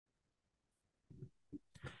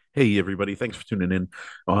Hey, everybody. Thanks for tuning in.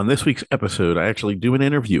 On this week's episode, I actually do an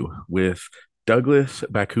interview with Douglas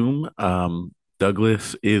Bakkum.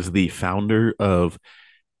 Douglas is the founder of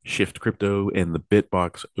Shift Crypto and the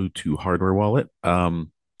Bitbox O2 hardware wallet.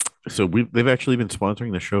 They've actually been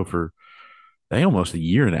sponsoring the show for I think almost a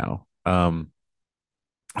year now.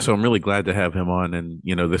 So I'm really glad to have him on. And,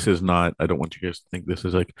 this is not, I don't want you guys to think this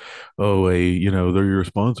is like, oh, they're your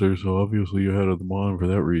sponsor. So obviously you had them on for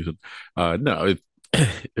that reason. No,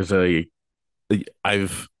 it's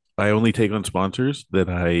I've I only take on sponsors that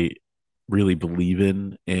I really believe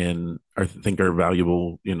in and I think are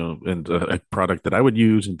valuable, and a product that I would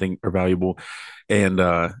use and think are valuable. And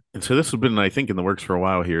so this has been, I think, in the works for a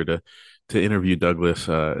while here to interview Douglas.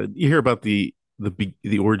 You hear about the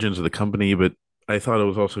origins of the company, but I thought it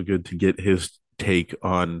was also good to get his take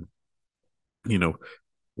on, you know,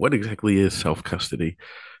 what exactly is self custody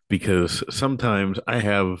because sometimes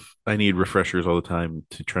I need refreshers all the time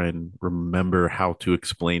to try and remember how to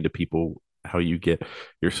explain to people how you get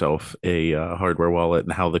yourself a hardware wallet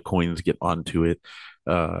and how the coins get onto it.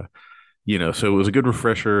 Uh, so it was a good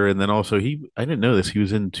refresher. And then also I didn't know this. He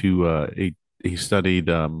was into he studied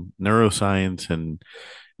neuroscience and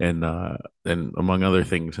among other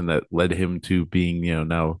things, and that led him to being,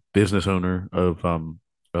 now business owner of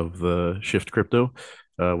the Shift Crypto,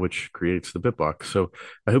 which creates the Bitbox. So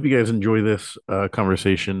I hope you guys enjoy this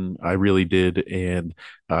conversation. I really did, and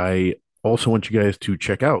I also want you guys to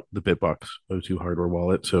check out the Bitbox O2 hardware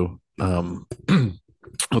wallet. So I'll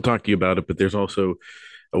talk to you about it, but there's also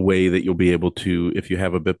a way that you'll be able to, if you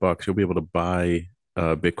have a Bitbox, you'll be able to buy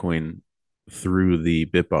Bitcoin through the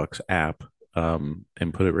Bitbox app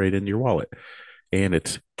and put it right into your wallet. And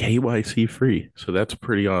it's KYC free. So that's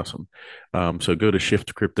pretty awesome. So go to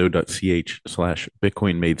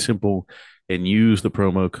shiftcrypto.ch/Bitcoin made simple and use the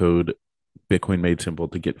promo code Bitcoin made simple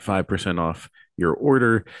to get 5% off your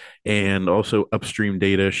order. And also Upstream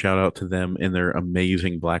Data, shout out to them and their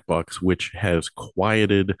amazing black box, which has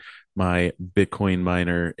quieted my Bitcoin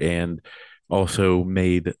miner and also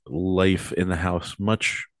made life in the house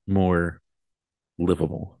much more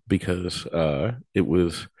livable because it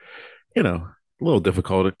was, a little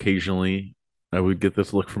difficult occasionally. I would get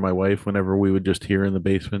this look from my wife whenever we would just hear in the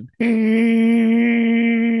basement.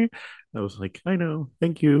 I was like, I know,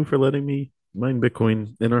 thank you for letting me mine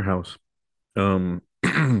Bitcoin in our house. Um,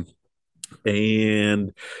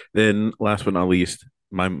 and then last but not least,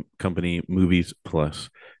 my company, Movies Plus.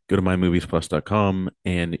 Go to mymoviesplus.com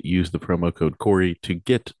and use the promo code Corey to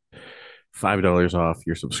get $5 off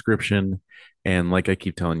your subscription. And like I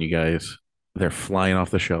keep telling you guys, they're flying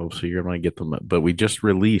off the shelves, so you're going to get them. But we just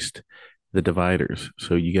released the Dividers,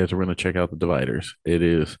 so you guys are going to check out the Dividers. It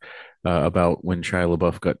is about when Shia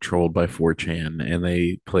LaBeouf got trolled by 4chan, and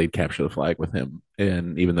they played capture the flag with him,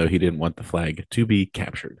 and even though he didn't want the flag to be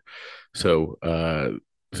captured, so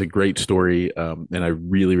it's a great story, and I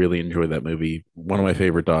really, really enjoyed that movie. One of my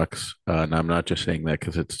favorite docs, and I'm not just saying that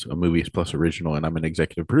because it's a Movies Plus original, and I'm an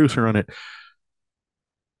executive producer on it.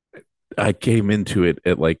 I came into it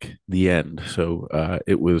at like the end, so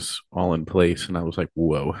it was all in place, and I was like,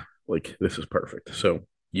 "Whoa, like this is perfect." So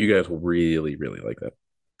you guys will really, really like that.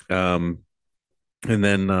 And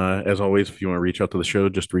then, as always, if you want to reach out to the show,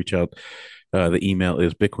 just reach out. The email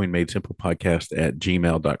is Bitcoin Made Simple Podcast at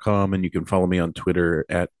gmail.com, and you can follow me on Twitter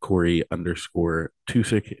at Corey underscore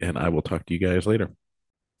Tusick, and I will talk to you guys later.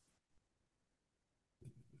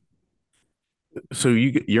 So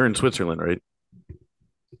you're in Switzerland, right?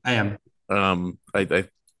 I am. I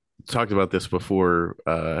talked about this before,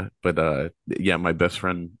 but yeah, my best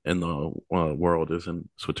friend in the world is in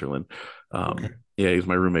Switzerland. Okay. Yeah, he's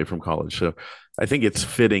my roommate from college, so I think it's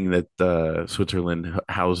fitting that Switzerland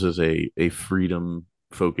houses a freedom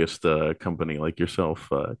focused company like yourself,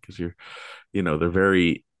 because they're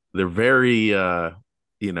very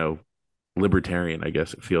you know libertarian, I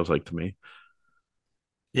guess it feels like to me.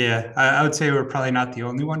 Yeah, I would say we're probably not the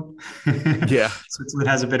only one. Yeah. Switzerland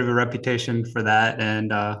has a bit of a reputation for that,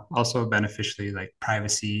 and also beneficially like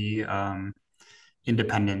privacy,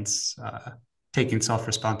 independence, taking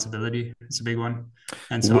self-responsibility is a big one.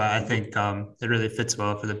 And so Wh- I think it really fits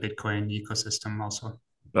well for the Bitcoin ecosystem also.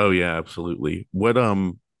 oh yeah, absolutely. What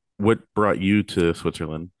brought you to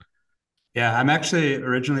Switzerland? Yeah, I'm actually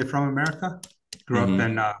originally from America, grew up Hmm.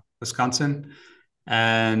 in Wisconsin,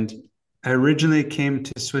 and I originally came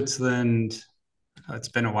to Switzerland. It's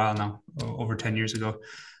been a while now, over 10 years ago,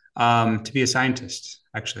 to be a scientist,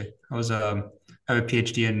 actually. I have a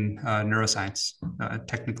PhD in neuroscience,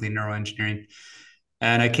 technically neuroengineering.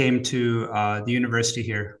 And I came to the university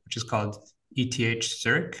here, which is called ETH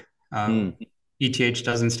Zurich. Mm. ETH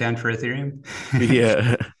doesn't stand for Ethereum.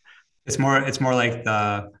 Yeah. It's more like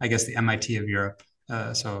I guess the MIT of Europe.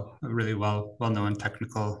 So a really well-known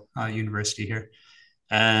technical university here.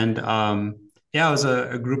 And yeah, I was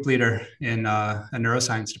a group leader in a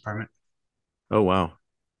neuroscience department. Oh wow.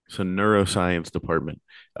 So neuroscience department.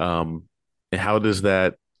 Um, how does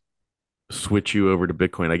that switch you over to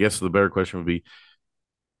Bitcoin? I guess the better question would be,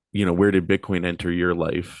 where did Bitcoin enter your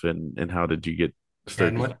life and how did you get Yeah,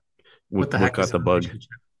 started? and 'Cause what the what heck got is the the bug? relationship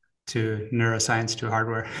to neuroscience to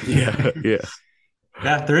hardware? Yeah, yeah.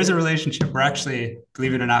 Yeah, there is a relationship. We're actually,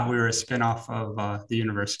 believe it or not, we were a spinoff of the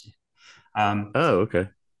university. Um, Oh, okay.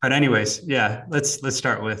 but anyways, yeah, let's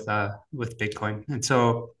start with Bitcoin. And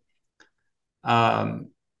so um,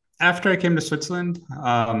 after I came to Switzerland,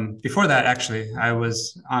 before that, actually, I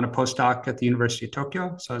was on a postdoc at the University of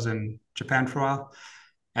Tokyo. So I was in Japan for a while,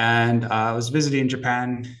 and I was visiting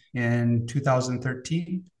Japan in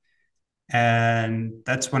 2013, and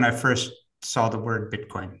that's when I first saw the word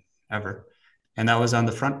Bitcoin ever. And that was on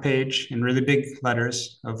the front page in really big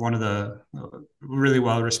letters of one of the really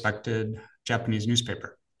well respected Japanese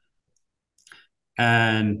newspaper.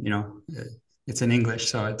 And, it's in English,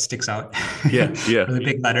 so it sticks out Yeah, yeah. really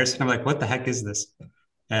big letters. And I'm like, what the heck is this?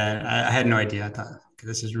 And I had no idea. I thought, okay,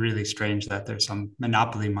 this is really strange that there's some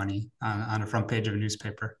monopoly money on a front page of a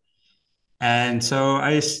newspaper. And so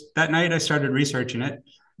that night I started researched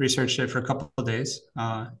it for a couple of days,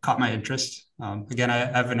 caught my interest. Again, I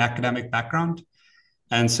have an academic background.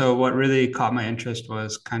 And so what really caught my interest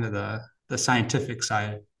was kind of the scientific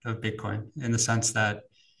side of Bitcoin in the sense that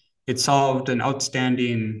it solved an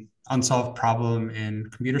outstanding unsolved problem in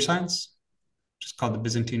computer science, which is called the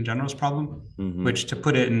Byzantine generals problem, Hmm. which to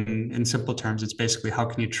put it in simple terms, it's basically how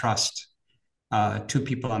can you trust two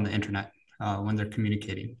people on the internet when they're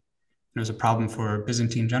communicating. It was a problem for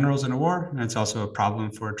Byzantine generals in a war, and it's also a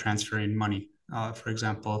problem for transferring money. For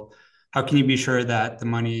example, how can you be sure that the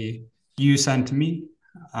money you send to me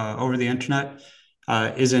over the internet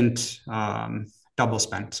isn't double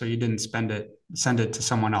spent? So you didn't send it to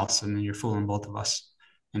someone else, and then you're fooling both of us,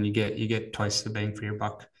 and you get twice the bang for your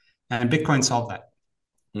buck. And Bitcoin solved that,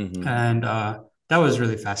 Hmm. and that was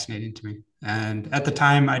really fascinating to me. And at the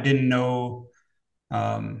time, I didn't know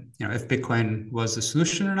if Bitcoin was the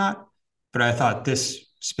solution or not. But I thought this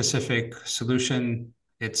specific solution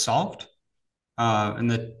it solved, and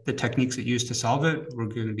the techniques it used to solve it were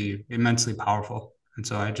going to be immensely powerful. And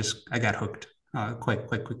so I got hooked quite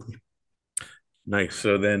quickly. Nice.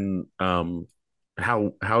 So then,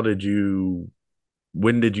 how did you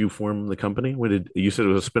when did you form the company? When did you said it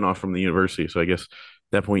was a spinoff from the university? So I guess at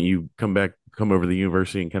that point you come over to the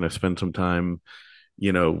university and kind of spend some time,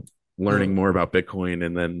 you know, learning So more about Bitcoin,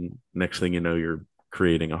 and then next thing you know, you're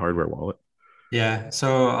creating a hardware wallet. yeah,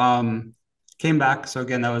 so came back. So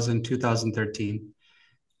again, that was in 2013,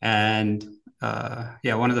 and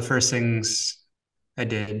yeah, one of the first things I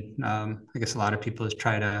did, I guess a lot of people is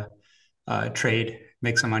try to trade,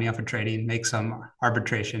 make some money off of trading, make some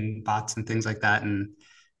arbitration bots and things like that. And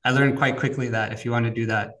I learned quite quickly that if you want to do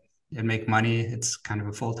that and make money, it's kind of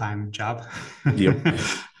a full-time job. Yep.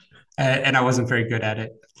 And I wasn't very good at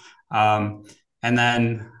it. Um, and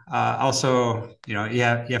then also, you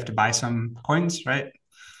have to buy some coins, right?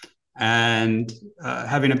 And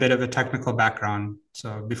having a bit of a technical background.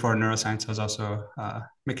 So before neuroscience, I was also a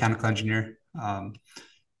mechanical engineer. And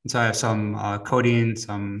so I have some coding,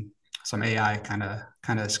 some AI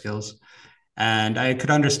kind of skills, and I could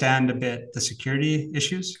understand a bit the security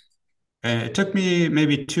issues. And it took me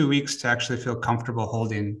maybe 2 weeks to actually feel comfortable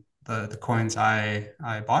holding the coins I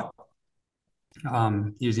bought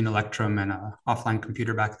using Electrum and an offline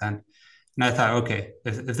computer back then. And I thought, okay,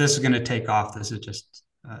 if this is going to take off, this is just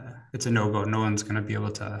it's a no go. No one's going to be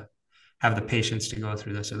able to have the patience to go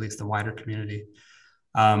through this, at least the wider community.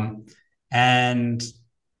 Um, and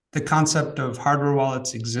the concept of hardware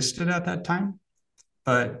wallets existed at that time,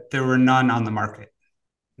 but there were none on the market.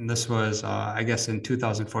 And this was, I guess, in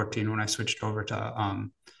 2014 when I switched over to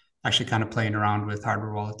actually kind of playing around with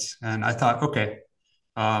hardware wallets. And I thought, okay,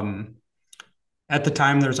 um, at the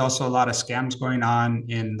time, there's also a lot of scams going on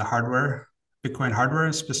in the hardware, Bitcoin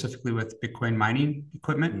hardware, specifically with Bitcoin mining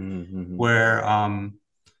equipment, Hmm. where,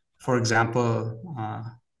 for example,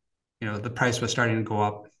 the price was starting to go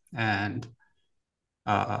up, and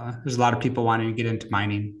there's a lot of people wanting to get into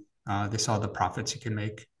mining. They saw the profits you can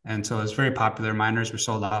make, and so it was very popular. Miners were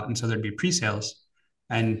sold out, and so there'd be pre-sales,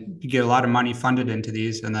 and you get a lot of money funded into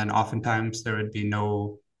these, and then oftentimes there would be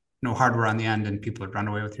no hardware on the end, and people would run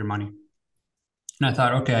away with your money. And I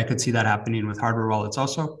thought, okay, I could see that happening with hardware wallets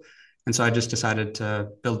also, and so I just decided to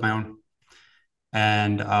build my own.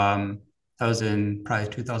 And that was in probably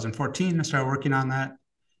 2014. I started working on that.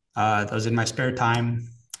 That was in my spare time.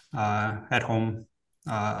 at home,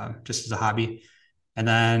 just as a hobby, and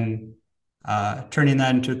then turning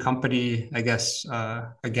that into a company. I guess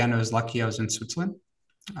again, I was lucky. I was in Switzerland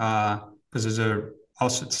because there's a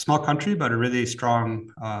also it's a small country, but a really strong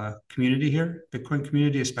community here, Bitcoin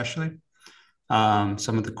community especially.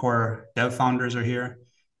 Some of the core dev founders are here.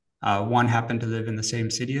 One happened to live in the same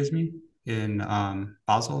city as me in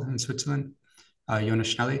Basel in Switzerland,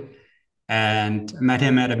 Jonas Schnelli. And I met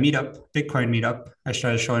him at a meetup, Bitcoin meetup. I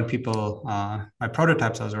started showing people my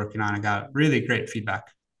prototypes I was working on. I got really great feedback,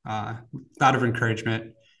 a lot of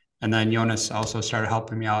encouragement. And then Jonas also started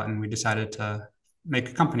helping me out, and we decided to make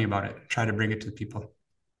a company about it, try to bring it to the people.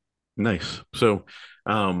 Nice.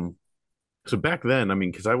 Um, so back then, I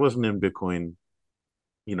mean, because I wasn't in Bitcoin,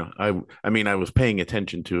 I mean, I was paying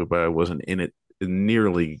attention to it, but I wasn't in it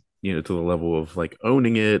nearly, to the level of like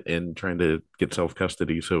owning it and trying to get self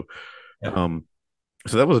custody. Yeah. Um,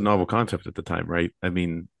 so that was a novel concept at the time, right? I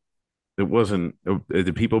mean, it wasn't.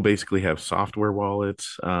 Did people basically have software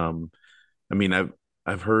wallets? I mean,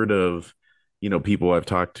 I've heard of, people I've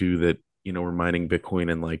talked to that were mining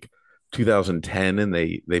Bitcoin in like 2010, and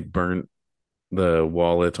they burnt the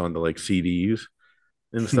wallets onto like CDs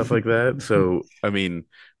and stuff like that. So, I mean,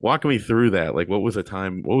 walk me through that. Like, what was it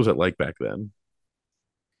like back then?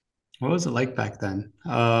 What was it like back then?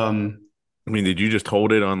 I mean, did you just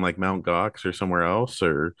hold it on like Mount Gox or somewhere else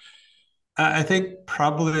or? I think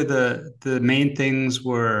probably the main things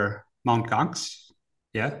were Mount Gox.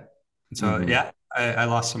 Yeah. And so Hmm. yeah, I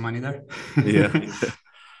lost some money there. Yeah.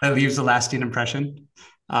 That leaves a lasting impression.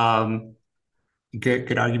 Um,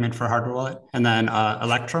 good argument for a hardware wallet. And then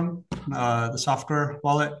Electrum, the software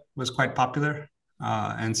wallet, was quite popular.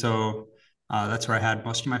 And so that's where I had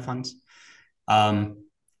most of my funds. Um,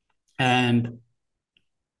 and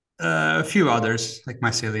a few others like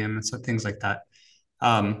Mycelium and so things like that.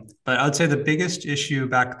 But I would say the biggest issue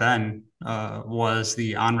back then was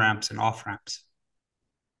the on ramps and off ramps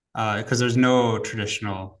because there's no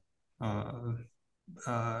traditional uh,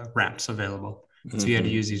 ramps available. So you had to Hmm.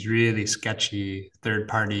 use these really sketchy third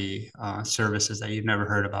party services that you've never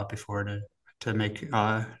heard about before to make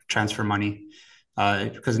transfer money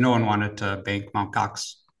because no one wanted to bank Mount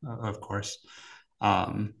Gox, of course.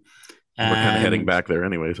 Um, We're kind of heading and back there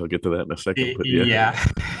anyways. I'll get to that in a second, but yeah.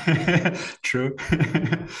 Yeah, true.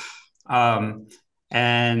 um,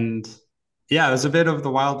 and yeah, it was a bit of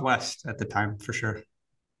the Wild West at the time for sure.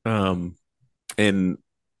 Um, and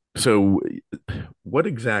so what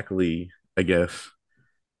exactly, I guess,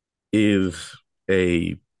 is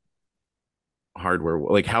a hardware,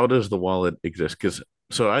 like how does the wallet exist? Because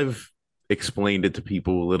so I've explained it to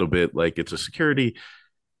people a little bit, like it's a security,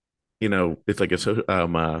 it's like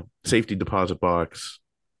safety deposit box,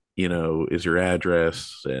 is your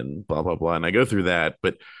address and blah blah blah. And I go through that,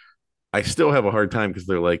 but I still have a hard time because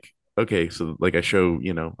they're like, okay, so like I'll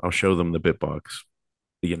show them the Bitbox,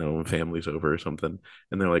 families over or something,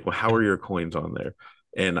 and they're like, well, how are your coins on there?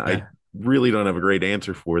 And I Yeah, really don't have a great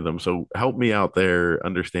answer for them. So help me out there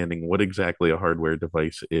understanding what exactly a hardware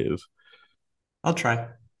device is. I'll try.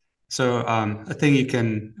 So a thing you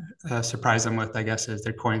can surprise them with, I guess, is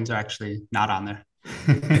their coins are actually not on there.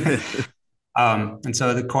 And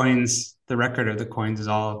so the coins, the record of the coins is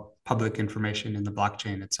all public information in the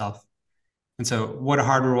blockchain itself. And so what a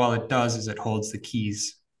hardware wallet does is it holds the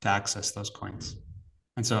keys to access those coins.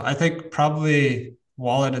 And so I think probably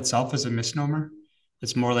wallet itself is a misnomer.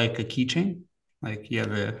 It's more like a keychain. Like you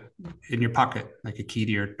have a in your pocket, like a key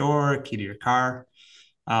to your door, a key to your car,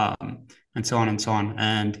 and so on and so on.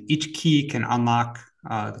 And each key can unlock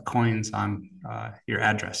the coins on your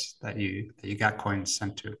address that you got coins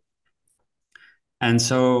sent to. And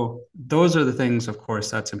so those are the things, of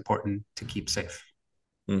course, that's important to keep safe.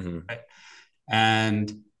 Hmm. Right?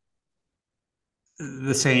 And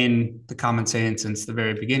the common saying since the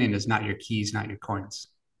very beginning is not your keys, not your coins.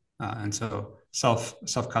 And so self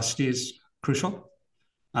custody is crucial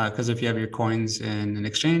because if you have your coins in an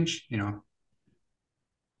exchange, you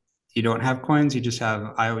don't have coins, you just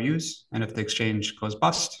have IOUs, and if the exchange goes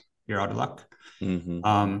bust, you're out of luck. Hmm.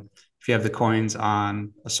 If you have the coins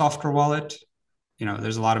on a software wallet,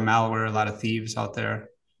 there's a lot of malware, a lot of thieves out there.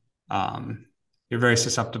 Um, you're very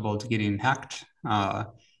susceptible to getting hacked.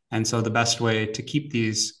 And so the best way to keep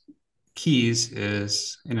these keys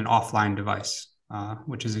is in an offline device,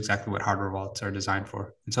 which is exactly what hardware wallets are designed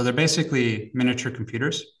for. And so they're basically miniature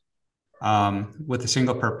computers with a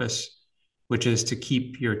single purpose, which is to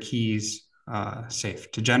keep your keys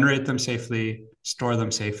safe, to generate them safely, store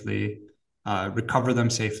them safely, recover them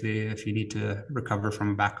safely if you need to recover from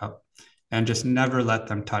a backup, and just never let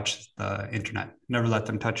them touch the internet. Never let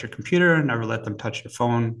them touch your computer, never let them touch your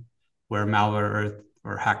phone where malware or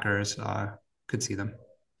or hackers could see them.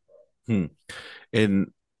 Hmm.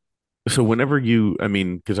 And so whenever you, I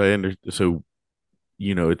mean, because I under so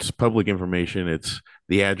it's public information. It's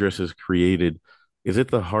the address is created. Is it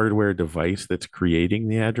the hardware device that's creating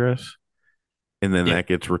the address, and then Yeah, that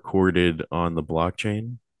gets recorded on the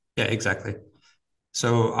blockchain? yeah, exactly.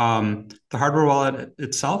 So the hardware wallet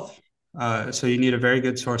itself, so you need a very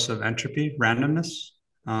good source of entropy, randomness,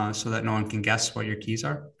 so that no one can guess what your keys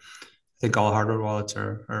are. I think all hardware wallets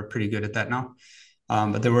are pretty good at that now.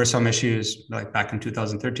 But there were some issues, like back in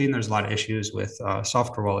 2013, there's a lot of issues with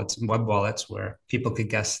software wallets and web wallets where people could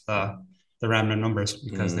guess the random numbers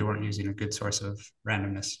because they Mm, weren't using a good source of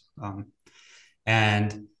randomness.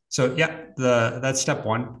 And so, yeah, that's step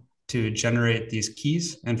one to generate these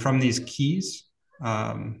keys. And from these keys,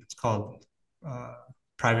 it's called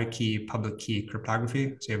private key, public key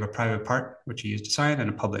cryptography. So you have a private part, which you use to sign, and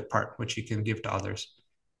a public part, which you can give to others.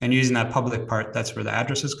 And using that public part, that's where the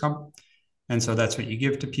addresses come. And so that's what you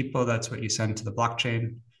give to people. That's what you send to the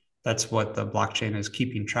blockchain. That's what the blockchain is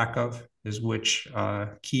keeping track of, is which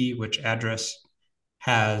key, which address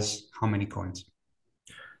has how many coins.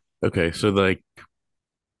 okay, so like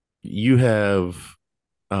you have,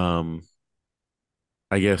 um,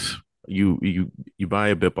 I guess you buy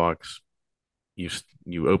a Bitbox,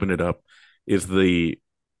 you open it up. Is the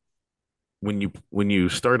when you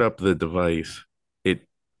start up the device, it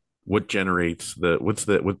what generates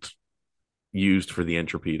what's used for the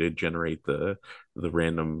entropy to generate the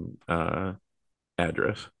random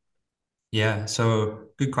address? Yeah, so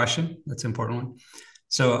good question. That's an important one.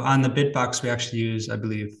 So on the Bitbox, we actually use, I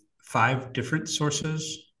believe, five different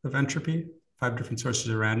sources of entropy, five different sources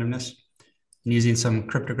of randomness. And using some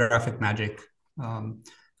cryptographic magic, um,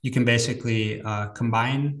 you can basically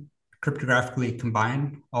cryptographically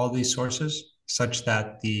combine all these sources such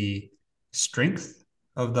that the strength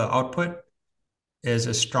of the output is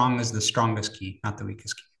as strong as the strongest key, not the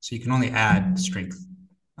weakest key. So you can only add strength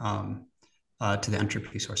um, to the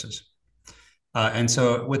entropy sources. And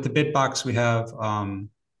so with the Bitbox, we have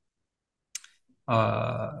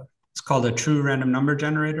it's called a true random number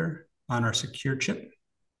generator on our secure chip.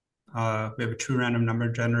 We have a true random number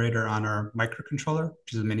generator on our microcontroller,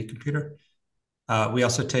 which is a mini computer. We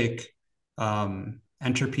also take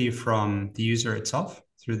entropy from the user itself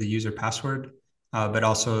through the user password, but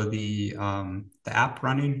also the app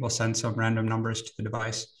running will send some random numbers to the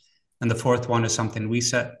device. And the fourth one is something we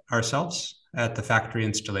set ourselves at the factory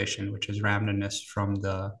installation, which is randomness from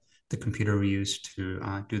the computer we use to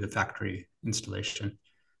do the factory installation.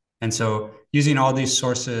 And so using all these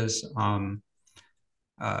sources,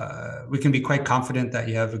 we can be quite confident that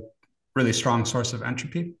you have a really strong source of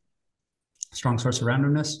entropy, strong source of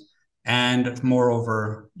randomness. And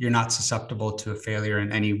moreover, you're not susceptible to a failure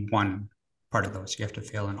in any one part of those. You have to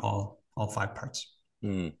fail in all five parts.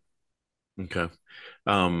 Mm, okay.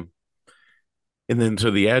 Um, and then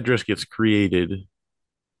so the address gets created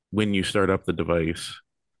when you start up the device,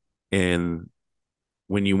 and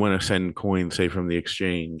when you want to send coins, say from the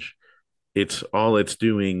exchange, it's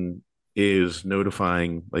doing is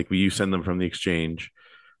notifying, like you send them from the exchange,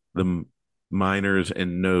 the miners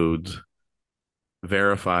and nodes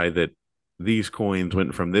verify that these coins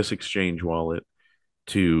went from this exchange wallet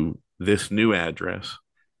to this new address,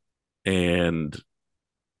 and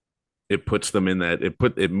it puts them in that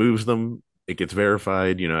it moves them, it gets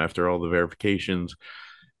verified, after all the verifications,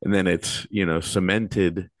 and then it's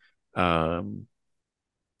cemented. um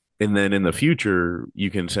and then in the future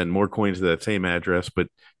you can send more coins to that same address, but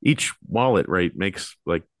each wallet, right, makes,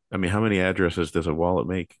 like, I mean, how many addresses does a wallet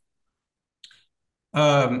make?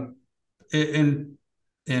 Um, in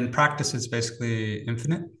in practice, it's basically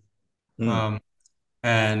infinite, Mm, um,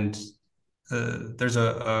 and there's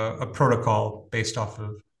a protocol based off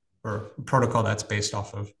of, or a protocol that's based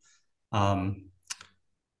off of, um,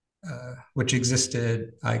 which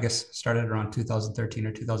existed, I guess, started around 2013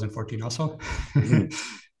 or 2014 also, mm,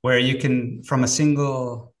 where you can, from a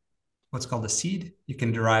single, what's called a seed, you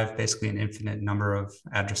can derive basically an infinite number of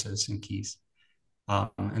addresses and keys.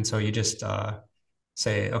 And so you just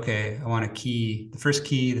say, okay, I want a key, the first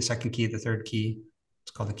key, the second key, the third key.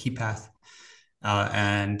 It's called a key path.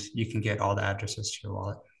 And you can get all the addresses to your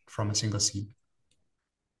wallet from a single seed.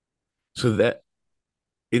 so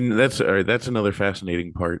that's all right, that's another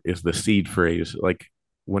fascinating part, is the seed phrase. Like,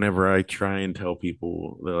 whenever I try and tell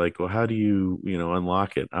people, they're like, well, how do you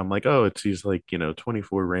unlock it? I'm like, oh, it's these, like,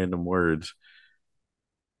 24 random words.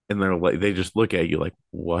 And they're like, they just look at you like,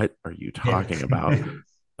 what are you Yeah. talking about?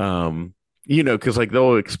 um because like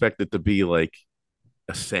they'll expect it to be like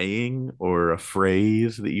a saying or a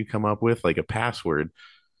phrase that you come up with, like a password.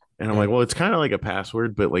 And I'm like, Yeah. well, it's kind of like a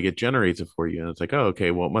password, but like it generates it for you. And it's like, oh,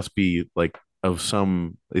 okay, well, it must be like of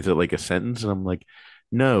some, is it like a sentence? And I'm like,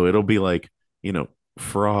 no, it'll be like, you know,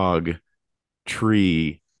 frog,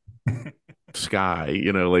 tree, sky,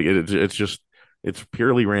 like it's just, it's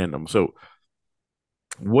purely random. So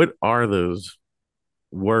what are those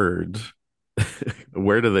words?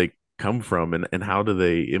 Where do they come from, and how do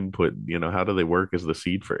they input, how do they work as the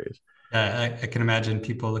seed phrase? I can imagine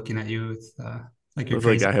people looking at you with like you're It's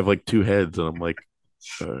like crazy. I have like two heads, and I'm like,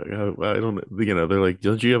 I don't, they're like,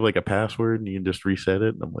 don't you have like a password and you can just reset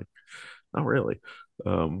it? And I'm like, not really.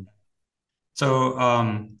 Um, So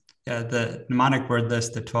yeah, the mnemonic word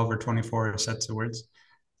list, the 12 or 24 sets of words.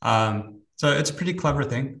 So it's a pretty clever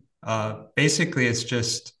thing. Basically, it's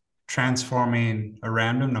just transforming a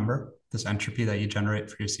random number, this entropy that you generate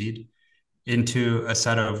for your seed, into a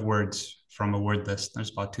set of words from a word list.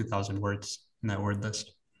 There's about 2,000 words in that word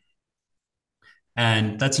list.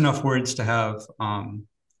 And that's enough words to have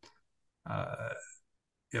uh,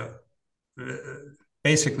 you know,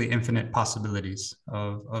 basically infinite possibilities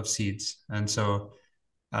of seeds. And so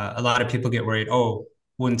a lot of people get worried, oh,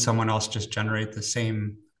 wouldn't someone else just generate the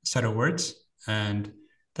same set of words? And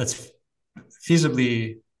that's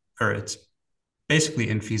feasibly, or it's basically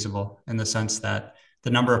infeasible in the sense that the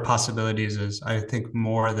number of possibilities is, I think,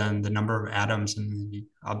 more than the number of atoms in the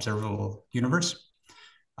observable universe.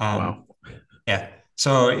 wow. Yeah.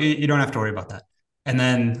 So you don't have to worry about that. And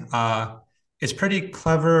then it's pretty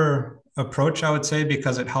clever approach, I would say,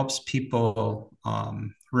 because it helps people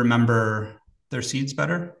remember their seeds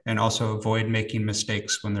better and also avoid making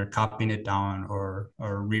mistakes when they're copying it down or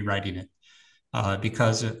rewriting it.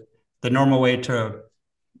 Because the normal way to,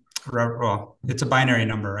 well, it's a binary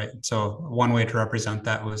number, right? So one way to represent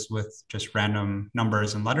that was with just random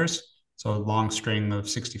numbers and letters. So a long string of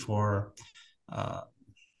 64 uh,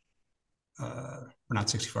 or not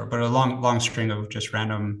 64, but a long string of just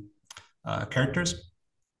random characters.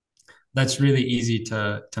 That's really easy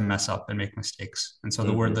to mess up and make mistakes. And so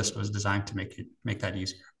the word Hmm. list was designed to make that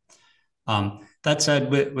easier. That said,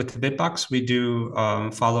 with the Bitbox, we do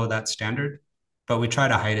follow that standard, but we try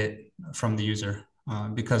to hide it from the user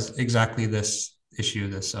because exactly this issue,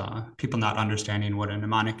 this people not understanding what a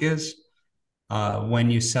mnemonic is. When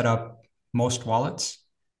you set up most wallets,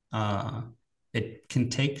 uh, it can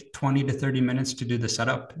take 20 to 30 minutes to do the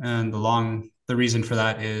setup. And the reason for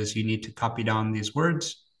that is you need to copy down these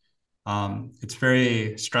words. It's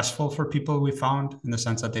very stressful for people, we found, in the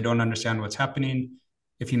sense that they don't understand what's happening.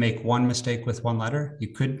 If you make one mistake with one letter, you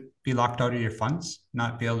could be locked out of your funds,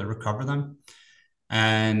 not be able to recover them.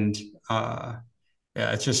 And uh,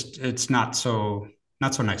 yeah, it's not so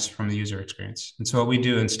nice from the user experience. And so what we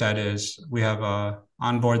do instead is we have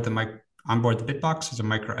onboard the Bitbox as a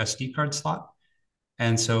micro SD card slot.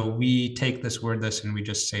 And so we take this word list and we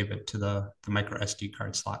just save it to the micro SD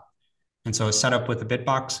card slot. And so a setup with the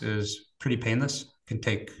Bitbox is pretty painless. It can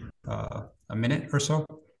take a minute or so.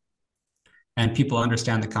 And people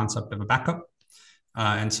understand the concept of a backup.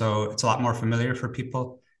 And so it's a lot more familiar for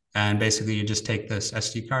people. And basically, you just take this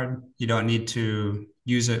SD card. You don't need to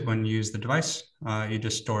use it when you use the device. You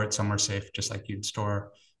just store it somewhere safe, just like you'd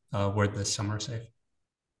store word list somewhere safe.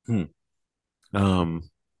 Hmm. Um,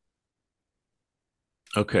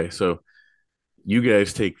 okay, so you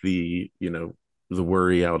guys take the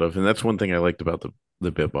worry out of, and that's one thing I liked about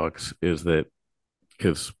the Bitbox is that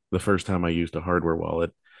because the first time I used a hardware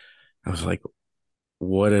wallet, I was like,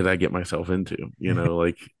 what did I get myself into?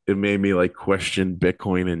 Like it made me like question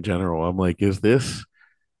Bitcoin in general. I'm like, is this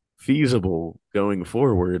feasible going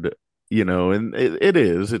forward? And it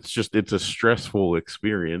is. It's just it's a stressful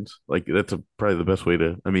experience. Like that's probably the best way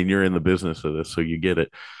to. I mean, you're in the business of this, so you get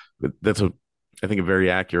it. But that's I think a very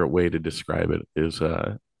accurate way to describe it is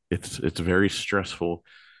it's very stressful,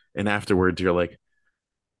 and afterwards you're like,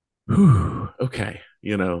 whew, okay,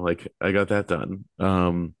 like I got that done.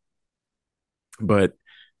 But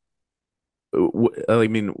I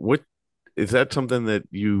mean, what is that something that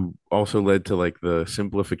you also led to like the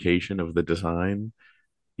simplification of the design?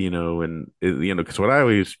 And because what I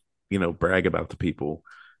always, brag about to people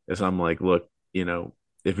is I'm like, look,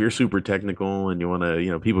 if you're super technical and you want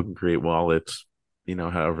to, people can create wallets,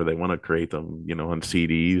 however they want to create them, on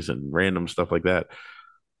CDs and random stuff like that. I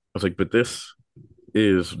was like, but this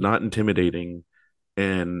is not intimidating.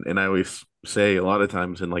 And I always say a lot of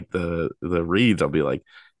times in like the reads, I'll be like,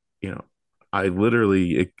 you know, I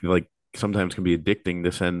literally it like sometimes can be addicting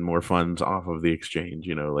to send more funds off of the exchange.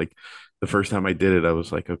 Like the first time I did it, I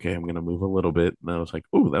was like, okay, I'm gonna move a little bit, and I was like,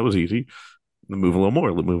 oh, that was easy. Move a little more,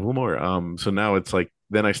 move a little more. So now it's like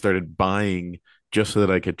then I started buying just so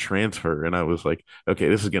that I could transfer. And I was like, okay,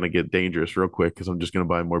 this is going to get dangerous real quick because I'm just going to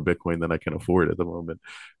buy more Bitcoin than I can afford at the moment.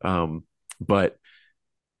 But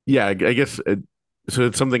yeah, I guess so.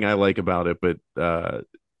 It's something I like about it, but I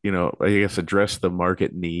guess address the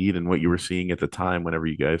market need and what you were seeing at the time whenever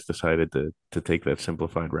you guys decided to take that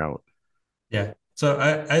simplified route. Yeah. So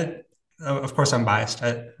of course, I'm biased.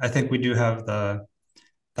 I think we do have the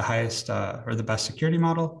highest or the best security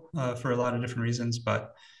model for a lot of different reasons.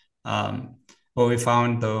 But um, what we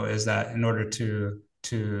found though is that in order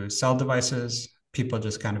to sell devices, people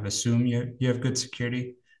just kind of assume you have good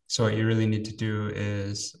security. So what you really need to do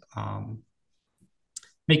is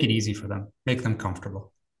make it easy for them, make them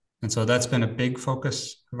comfortable. And so that's been a big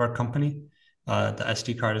focus of our company. The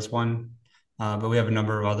SD card is one, but we have a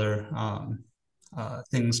number of other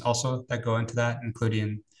things also that go into that,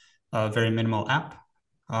 including a very minimal app.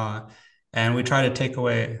 Uh, and we try to take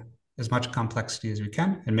away as much complexity as we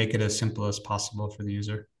can and make it as simple as possible for the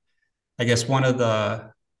user. I guess one of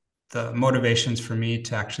the motivations for me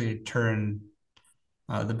to actually turn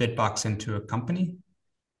the Bitbox into a company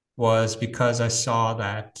was because I saw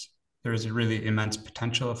that there was a really immense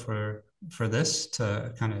potential for this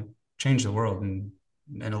to kind of change the world in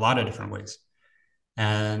a lot of different ways.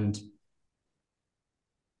 And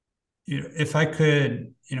if I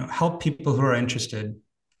could, help people who are interested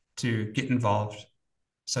to get involved,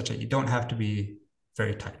 such that you don't have to be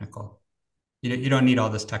very technical. You don't need all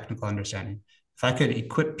this technical understanding. If I could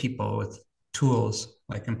equip people with tools,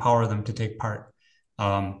 like empower them to take part,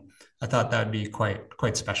 um, I thought that would be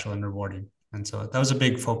quite special and rewarding. And so that was a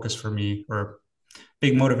big focus for me, or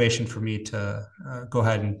big motivation for me to go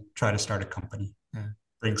ahead and try to start a company and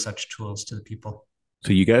bring such tools to the people.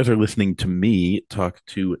 So you guys are listening to me talk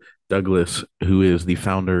to Douglas, who is the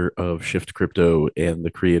founder of Shift Crypto and the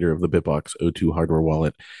creator of the Bitbox O2 hardware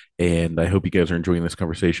wallet. And I hope you guys are enjoying this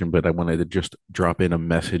conversation, but I wanted to just drop in a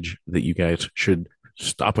message that you guys should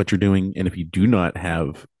stop what you're doing. And if you do not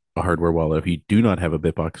have a hardware wallet, if you do not have a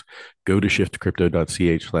Bitbox, go to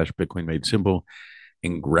shiftcrypto.ch/Bitcoin made simple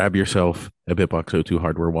and grab yourself a Bitbox O2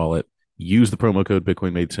 hardware wallet. Use the promo code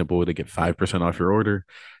Bitcoin Made Simple to get 5% off your order.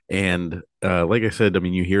 And like I said, I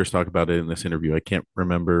mean, you hear us talk about it in this interview. I can't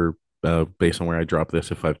remember based on where I dropped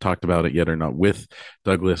this if I've talked about it yet or not with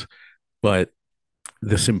Douglas, but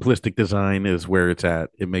the simplistic design is where it's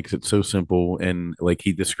at. It makes it so simple. And like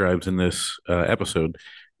he describes in this episode,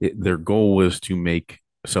 their goal was to make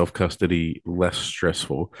self custody less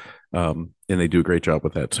stressful. And they do a great job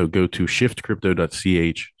with that. So go to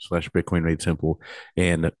shiftcrypto.ch/Bitcoin made simple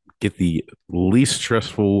and get the least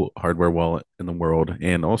stressful hardware wallet in the world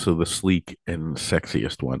and also the sleek and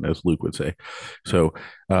sexiest one, as Luke would say. So,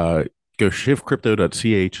 go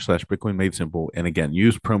shiftcrypto.ch/Bitcoin made simple. And again,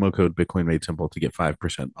 use promo code Bitcoin made simple to get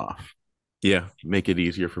 5% off. Yeah, make it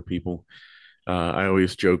easier for people. I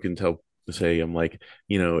always joke and tell to say, I'm like,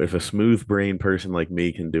 if a smooth brain person like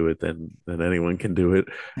me can do it, then anyone can do it.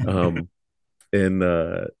 Um, and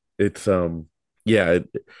it's yeah,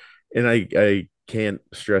 and I can't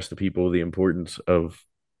stress to people the importance of,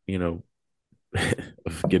 you know,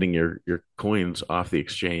 of getting your coins off the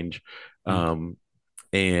exchange. Um,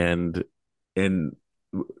 and and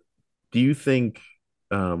do you think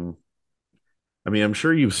um I mean, I'm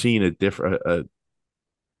sure you've seen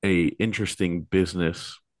a interesting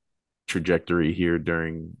business trajectory here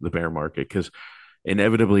during the bear market because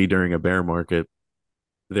inevitably during a bear market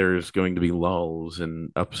there's going to be lulls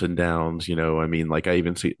and ups and downs. I mean, like I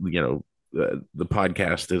even see, the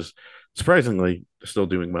podcast is surprisingly still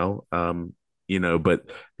doing well. But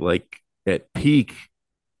like at peak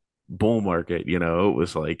bull market, it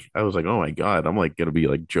was like I was like, oh my God, I'm like gonna be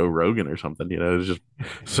like Joe Rogan or something. There's just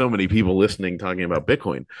so many people listening talking about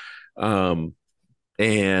Bitcoin. Um,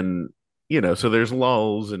 and so there's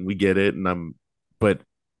lulls and we get it, but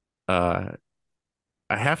uh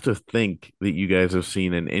I have to think that you guys have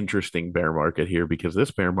seen an interesting bear market here because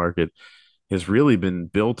this bear market has really been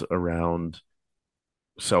built around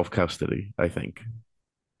self-custody, I think.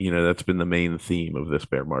 That's been the main theme of this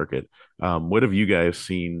bear market. What have you guys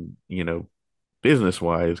seen,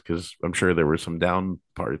 business-wise? Because I'm sure there were some down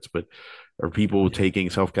parts, but are people Yeah. taking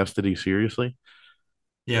self-custody seriously?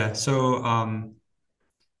 Yeah. So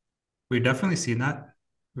we've definitely seen that.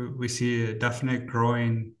 We see a definite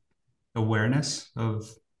growing awareness of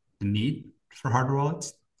the need for hardware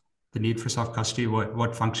wallets, the need for self-custody,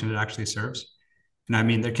 what function it actually serves. And I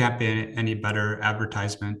mean, there can't be any better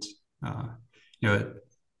advertisement. Uh, it's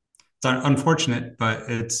unfortunate, but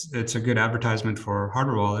it's a good advertisement for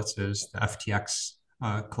hardware wallets is the FTX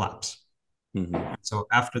collapse. Hmm. So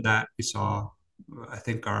after that, we saw, I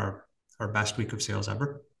think, our best week of sales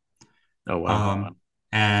ever. Oh, wow. Um,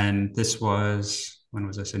 And this was, when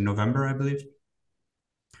was this? In November, I believe.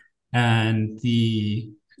 And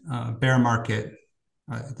the bear market,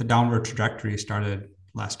 the downward trajectory started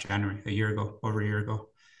last January, a year ago, over a year ago.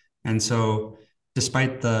 And so,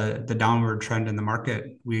 despite the downward trend in the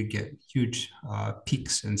market, we get huge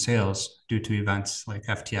peaks in sales due to events like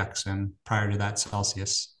FTX and prior to that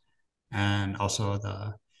Celsius, and also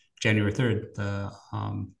the January 3rd,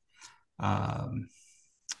 um,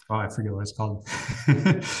 oh, I forget what it's called,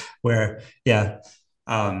 where yeah,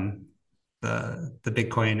 um, the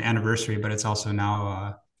Bitcoin anniversary, but it's also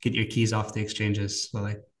now get your keys off the exchanges, so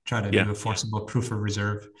like try to Yeah. do a forcible proof of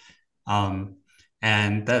reserve, um,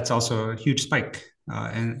 and that's also a huge spike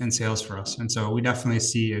in sales for us, and so we definitely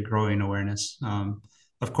see a growing awareness.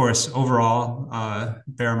 Of course, overall,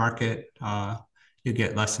 bear market, you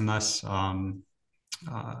get less and less.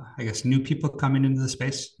 I guess, new people coming into the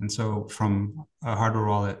space. And so, from a hardware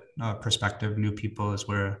wallet perspective, new people is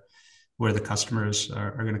where the customers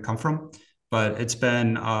are going to come from. But it's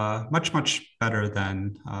been much better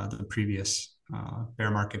than the previous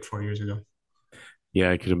bear market 4 years ago. Yeah,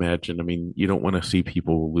 I could imagine. I mean, you don't want to see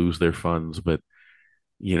people lose their funds, but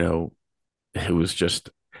you know, it was just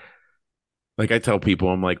like I tell people,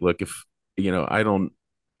 I'm like, look, if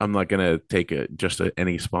I'm not gonna take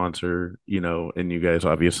any sponsor, and you guys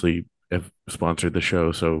obviously have sponsored the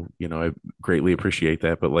show, so I greatly appreciate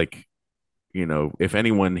that. But like, if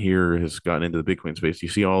anyone here has gotten into the Bitcoin space, you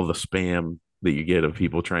see all the spam that you get of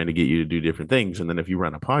people trying to get you to do different things. And then if you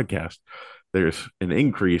run a podcast, there's an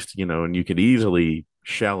increased, and you could easily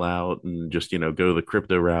shell out and just, go the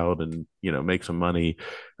crypto route and, make some money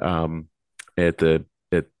at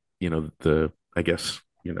at, I guess,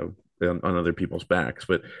 on other people's backs.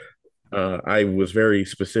 But I was very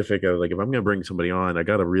specific. I was like, if I'm going to bring somebody on,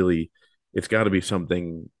 it's got to be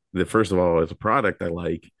something that, first of all, is a product I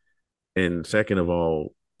like, and second of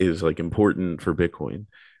all is like important for Bitcoin.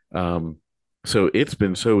 Um, so it's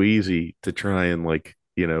been so easy to try and like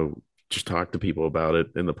just talk to people about it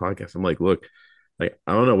in the podcast. I'm like, look, like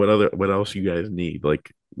I don't know what else you guys need.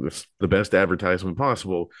 Like the best advertisement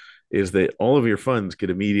possible is that all of your funds could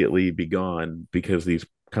immediately be gone because these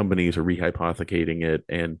companies are rehypothecating it,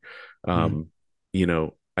 and Mm.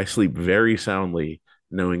 um, I sleep very soundly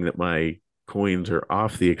knowing that my coins are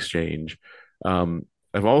off the exchange. Um,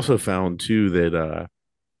 I've also found too that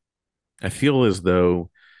I feel as though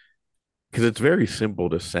because it's very simple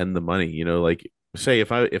to send the money, like say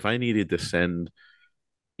if I needed to send,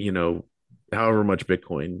 you know, however much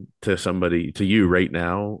Bitcoin to somebody to you right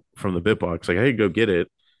now from the Bitbox, like I could go get it,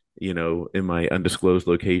 in my undisclosed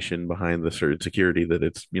location behind the certain security that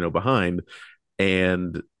it's, behind,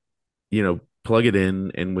 and plug it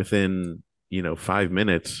in, and within 5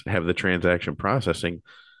 minutes have the transaction processing,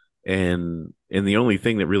 and the only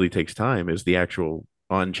thing that really takes time is the actual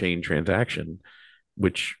on-chain transaction,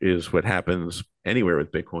 which is what happens anywhere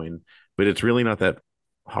with Bitcoin. But it's really not that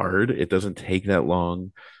hard. It doesn't take that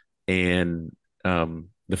long, and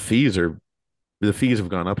the fees have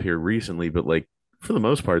gone up here recently, but like for the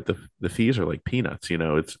most part, the fees are like peanuts.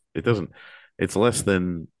 It doesn't it's less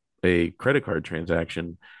than a credit card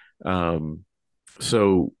transaction. Um,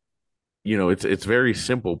 so it's very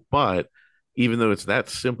simple, but even though it's that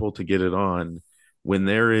simple to get it on, when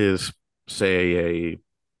there is, say, a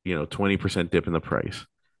 20% dip in the price,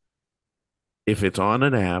 if it's on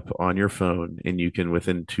an app on your phone and you can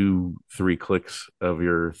within 2-3 clicks of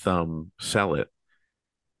your thumb sell it,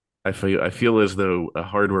 I feel as though a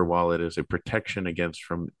hardware wallet is a protection against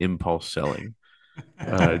from impulse selling.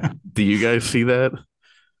 Uh, do you guys see that?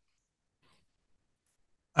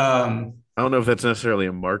 um, I don't know if that's necessarily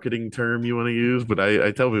a marketing term you want to use, but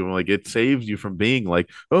I tell people like it saves you from being like,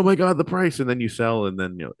 oh my God, the price, and then you sell, and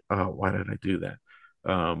then you're like, oh, why did I do that?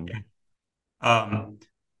 Um, um,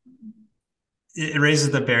 it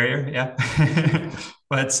raises the barrier, yeah,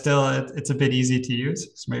 but still, it's a bit easy to use.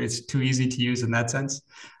 So maybe it's too easy to use in that sense.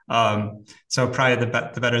 So probably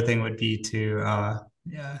the better thing would be to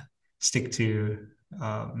yeah, stick to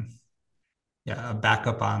um, yeah, a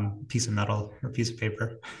backup on a piece of metal or a piece of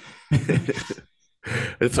paper.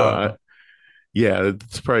 it's um, yeah,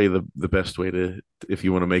 it's probably the best way to, if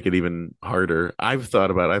you want to make it even harder. I've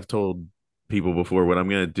told people before what I'm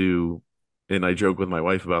gonna do, and I joke with my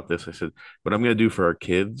wife about this. I said, what I'm gonna do for our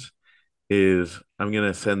kids is I'm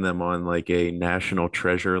gonna send them on like a national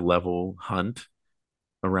treasure level hunt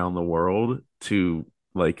around the world to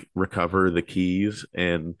like recover the keys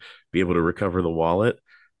and be able to recover the wallet.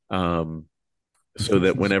 Um, so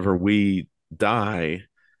that whenever we die,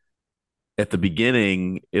 at the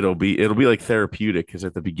beginning, it'll be like therapeutic because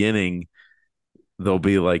at the beginning they'll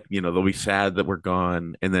be like, they'll be sad that we're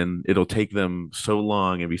gone, and then it'll take them so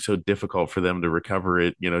long and be so difficult for them to recover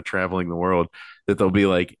it, traveling the world, that they'll be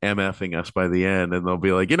like MFing us by the end, and they'll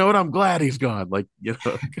be like, you know what, I'm glad he's gone. Like,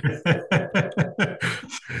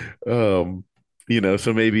 um,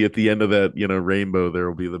 so maybe at the end of that, rainbow, there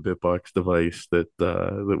will be the Bitbox device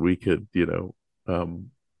that we could,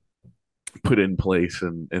 put in place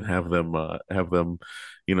and have them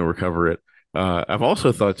recover it. I've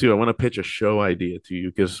also thought too, I want to pitch a show idea to you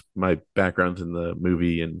because my background's in the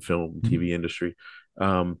movie and film TV industry.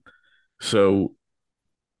 Um, so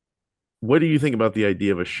what do you think about the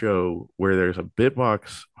idea of a show where there's a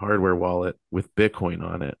Bitbox hardware wallet with Bitcoin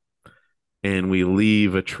on it, and we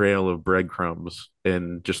leave a trail of breadcrumbs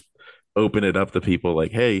and just open it up to people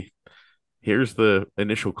like, hey, here's the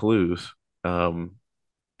initial clues.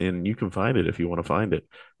 And you can find it if you want to find it.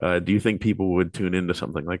 Do you think people would tune into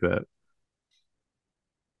something like that?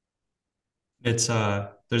 It's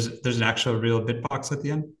there's an actual real Bitbox at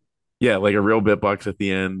the end, Yeah, like a real Bitbox at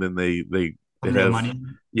the end, and they it real has, money.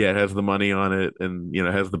 yeah, it has the money on it, and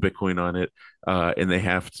it has the Bitcoin on it, and they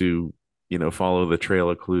have to follow the trail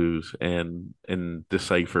of clues and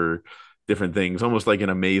decipher different things, almost like an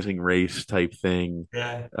Amazing Race type thing.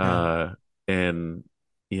 Yeah, yeah. Uh, and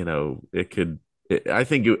it could. I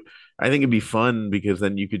think it'd be fun because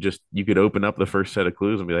then you could open up the first set of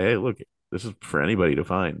clues and be like, hey, look, this is for anybody to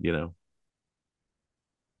find.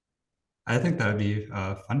 I think that would be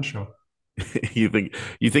a fun show. You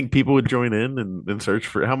think people would join in and search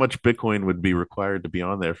for how much Bitcoin would be required to be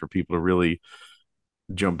on there for people to really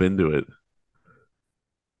jump into it?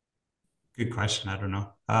 Good question. I don't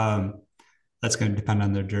know. That's going to depend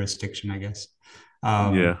on their jurisdiction, I guess.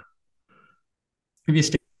 Yeah, Um, maybe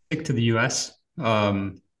stick to the US.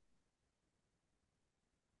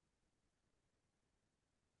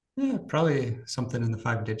 Yeah, probably something in the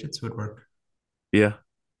five digits would work. yeah,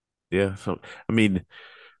 yeah. So I mean,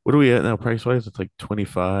 what are we at now price wise? It's like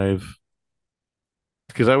 25.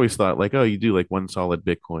 Because I always thought like, oh, you do like one solid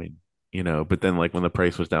Bitcoin, but then like when the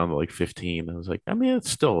price was down to like 15, I was like, I mean,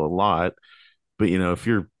 it's still a lot, but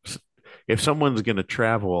if someone's gonna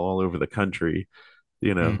travel all over the country,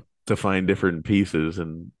 Mm. to find different pieces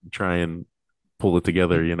and try and pull it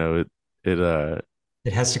together, It, it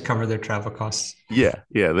it has to cover their travel costs. yeah,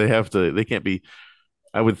 yeah, they can't be,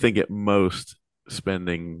 I would think at most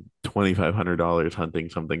spending $2,500 hunting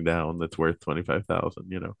something down that's worth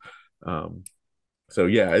 25,000, so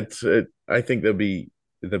yeah, I think that'd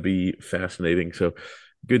be fascinating. So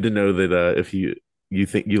good to know that if you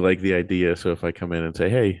think you like the idea, so if I come in and say,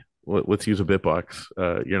 hey, let's use a Bitbox,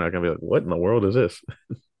 you're not gonna be like, what in the world is this?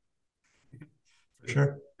 For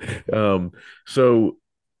sure. Um, so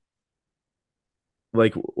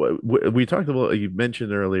like we talked about, you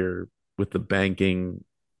mentioned earlier with the banking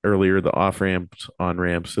earlier, the off ramps, on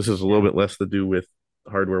ramps. This is a little Yeah. bit less to do with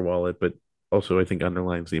hardware wallet, but also I think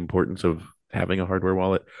underlines the importance of having a hardware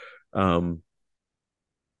wallet. Um,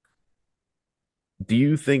 do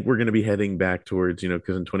you think we're going to be heading back towards,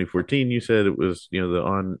 because in 2014 you said it was, the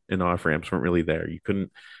on and off ramps weren't really there. You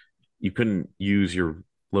couldn't use your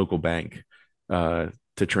local bank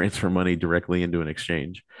to transfer money directly into an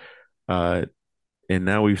exchange. Uh, and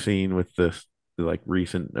now we've seen with this like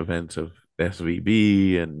recent events of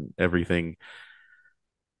SVB and everything,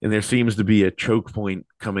 and there seems to be a choke point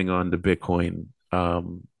coming on to Bitcoin,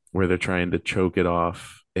 where they're trying to choke it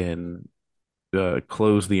off and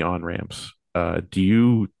close the on ramps. Do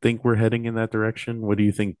you think we're heading in that direction? What do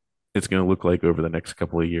you think it's going to look like over the next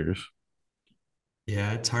couple of years?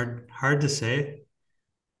 Yeah, it's hard to say,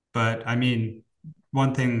 but I mean,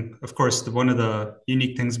 one thing, of course, one of the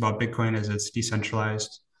unique things about Bitcoin is it's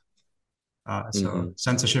decentralized, so Hmm.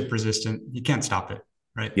 censorship resistant. You can't stop it,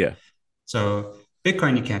 right? Yeah. So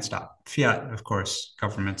Bitcoin you can't stop. Fiat, of course,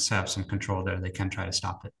 governments have some control there. They can try to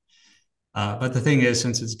stop it. But the thing is,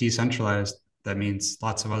 since it's decentralized, that means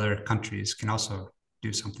lots of other countries can also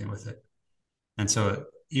do something with it. And so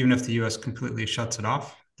even if the US completely shuts it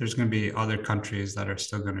off, there's going to be other countries that are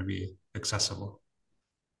still going to be accessible.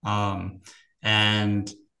 Um,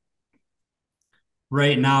 and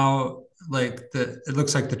right now, it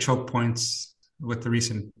looks like the choke points with the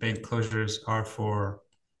recent bank closures are for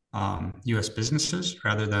US businesses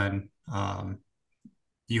rather than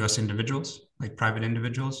US individuals, like private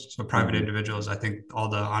individuals. So private Hmm. individuals, I think all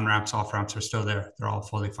the on ramps, off ramps are still there. They're all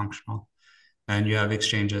fully functional. And you have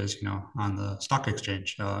exchanges, on the stock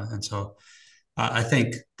exchange. And so I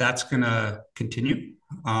think that's going to continue.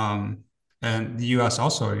 And the U.S.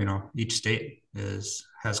 also, each state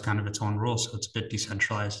has kind of its own rules, so it's a bit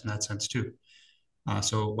decentralized in that sense too.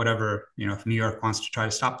 So whatever, if New York wants to try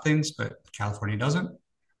to stop things, but California doesn't,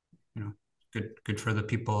 you know, good for the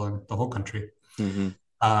people and the whole country. Hmm.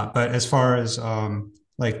 But as far as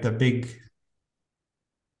like uh, the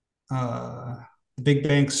big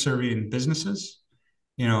banks serving businesses,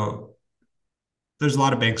 you know, there's a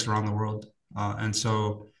lot of banks around the world, and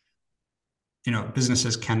so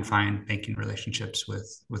businesses can find banking relationships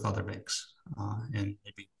with other banks, and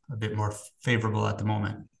maybe a bit more favorable at the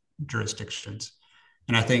moment jurisdictions.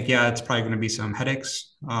 And I think, yeah, it's probably going to be some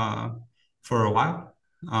headaches for a while,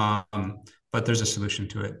 but there's a solution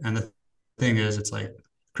to it. And the thing is, it's like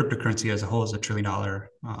cryptocurrency as a whole is $1 trillion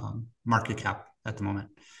market cap at the moment.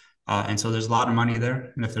 And so there's a lot of money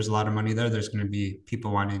there. And if there's a lot of money there, there's going to be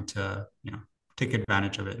people wanting to, take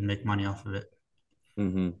advantage of it and make money off of it.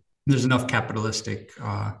 Hmm. There's enough capitalistic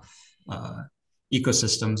uh,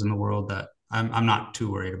 ecosystems in the world that I'm not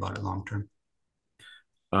too worried about it long term.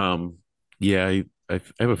 Um, yeah, I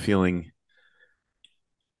have a feeling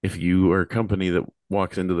if you are a company that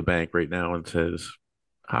walks into the bank right now and says,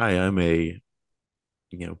 "Hi, I'm a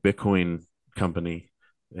Bitcoin company,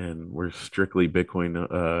 and we're strictly Bitcoin,"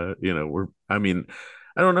 I mean,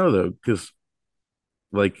 I don't know though, because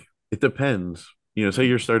like it depends. Say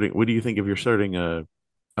you're starting. What do you think if you're starting a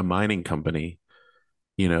mining company?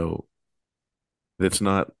 You know, that's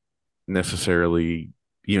not necessarily,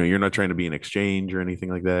 you're not trying to be an exchange or anything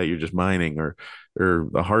like that. You're just mining or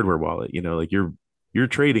a hardware wallet, like you're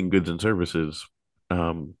trading goods and services.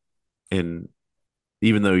 And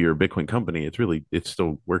even though you're a Bitcoin company, it's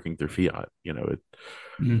still working through fiat.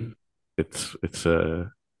 Mhm. It's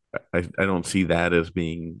I don't see that as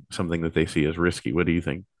being something that they see as risky. What do you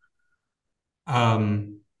think?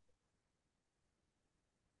 Um,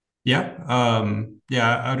 yeah,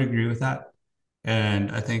 yeah, I would agree with that.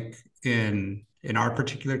 And I think in our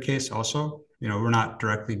particular case, also, we're not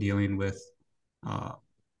directly dealing with uh,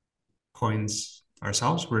 coins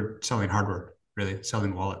ourselves. We're selling hardware, really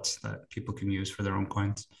selling wallets that people can use for their own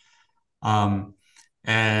coins. Um,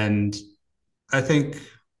 and I think,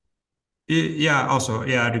 yeah, also,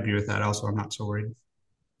 yeah, I'd agree with that. Also, I'm not so worried.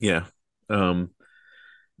 Yeah. Um,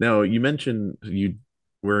 Now you mentioned you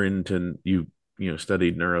were into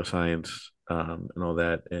studied neuroscience and all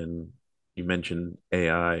that, and you mentioned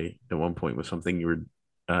AI at one point was something you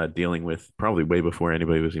were dealing with probably way before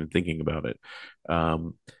anybody was even thinking about it.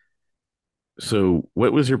 Um, so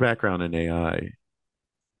what was your background in AI?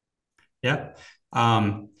 Yeah.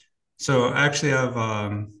 Um, so I actually have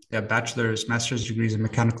yeah, bachelor's, master's degrees in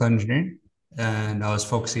mechanical engineering, and I was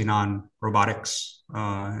focusing on robotics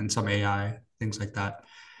and some AI, things like that.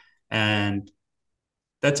 And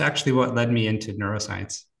that's actually what led me into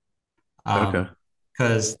neuroscience. Okay.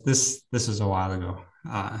 Because this is a while ago.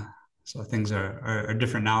 So things are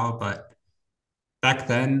different now, but back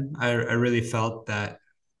then I really felt that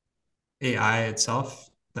AI itself,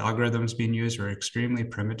 the algorithms being used were extremely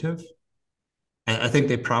primitive. I think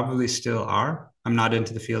they probably still are. I'm not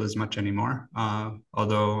into the field as much anymore,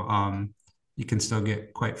 although you can still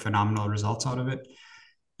get quite phenomenal results out of it.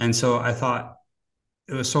 And so I thought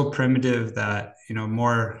it was so primitive that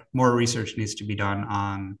more research needs to be done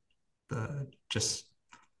on just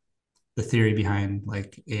the theory behind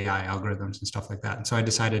like AI algorithms and stuff like that. And so I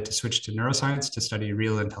decided to switch to neuroscience to study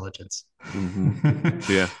real intelligence. Hmm.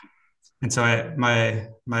 Yeah. And so my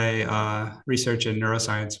research in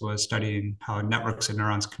neuroscience was studying how networks of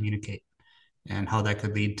neurons communicate and how that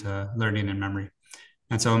could lead to learning and memory.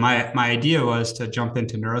 And so my idea was to jump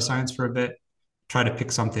into neuroscience for a bit, try to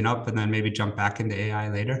pick something up, and then maybe jump back into AI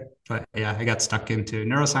later. But yeah, I got stuck into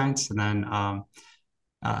neuroscience and then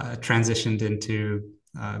transitioned into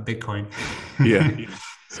Bitcoin. Yeah.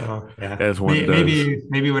 So yeah, As one does.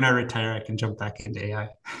 maybe when I retire, I can jump back into AI.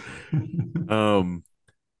 Um,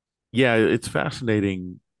 yeah, it's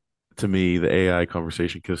fascinating to me, the AI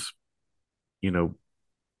conversation, because, you know,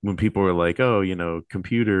 when people are like, oh,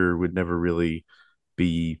 computer would never really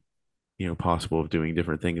be, possible of doing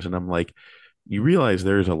different things. And I'm like, you realize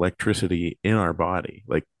there's electricity in our body.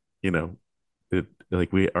 Like, you know,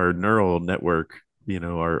 like our neural network,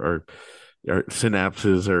 our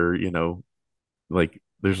synapses are, like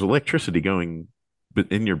there's electricity going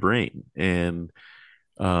but in your brain. And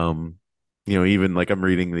um, even like I'm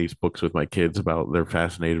reading these books with my kids about they're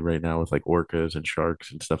fascinated right now with like orcas and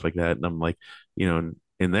sharks and stuff like that. And I'm like, in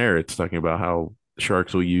there it's talking about how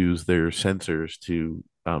sharks will use their sensors to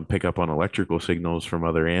pick up on electrical signals from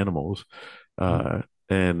other animals.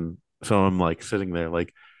 And so I'm like sitting there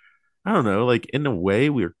like, I don't know, like in a way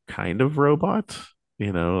we're kind of robots,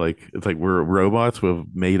 like it's like we're robots with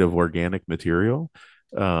made of organic material.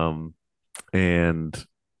 Um, and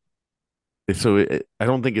so I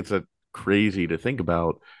don't think it's a crazy to think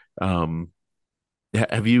about. Um,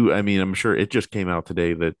 have you? I mean, I'm sure it just came out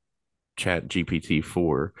today that Chat GPT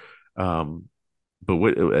 4. Um, but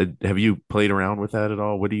what have you played around with that at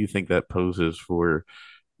all? What do you think that poses for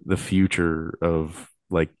the future of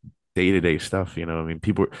like day-to-day stuff? I mean,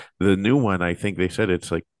 the new one, I think they said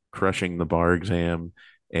it's like crushing the bar exam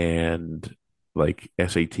and like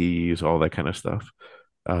SATs, all that kind of stuff.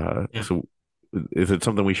 Yeah. So is it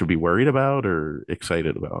something we should be worried about or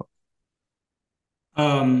excited about?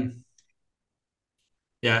 Um,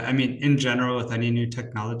 yeah, I mean, in general, with any new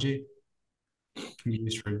technology, can be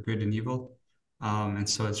used for good and evil. And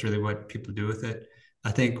so it's really what people do with it.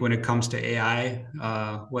 I think when it comes to AI,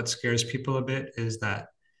 what scares people a bit is that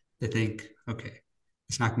they think, okay,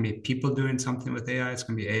 it's not going to be people doing something with AI, it's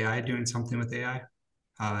going to be AI doing something with AI.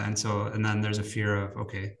 And then there's a fear of,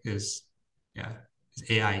 okay, yeah, is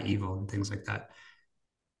AI evil and things like that.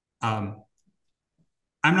 Um,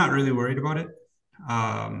 I'm not really worried about it.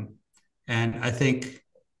 Um, and I think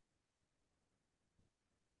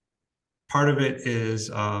part of it is,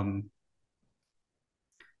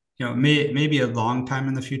 maybe a long time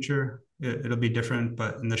in the future, it'll be different,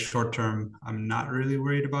 but in the short term, I'm not really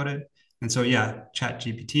worried about it. And so, yeah, Chat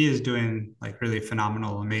GPT is doing like really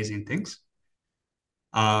phenomenal, amazing things.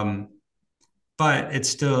 Um, but it's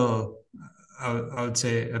still, I would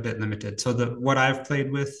say, a bit limited. So the what I've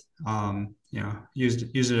played with,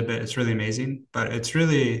 use it a bit. It's really amazing, but it's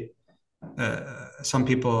really some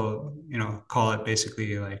people, call it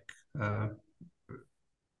basically like uh,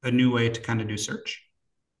 a new way to kind of do search.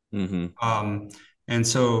 Hmm. Um, and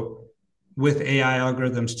so with AI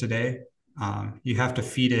algorithms today, you have to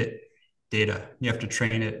feed it data. You have to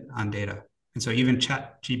train it on data. And so even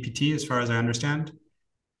Chat GPT, as far as I understand,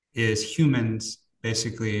 is humans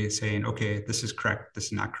basically saying, okay, this is correct, this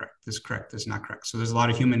is not correct, this is correct, this is not correct. So there's a lot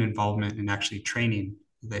of human involvement in actually training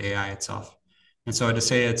the AI itself. And so to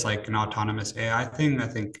say it's like an autonomous AI thing, I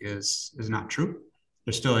think is not true.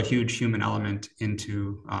 There's still a huge human element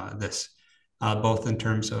into this, both in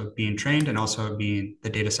terms of being trained and also being the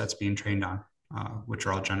data sets being trained on, which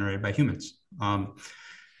are all generated by humans.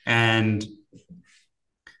 And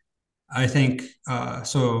I think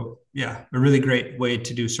so. Yeah, a really great way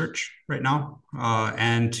to do search right now,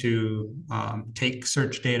 and to take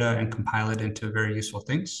search data and compile it into very useful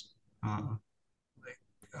things, like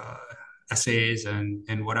uh, essays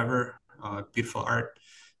and whatever, beautiful art.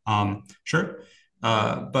 Sure,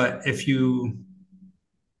 but if you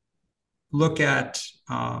look at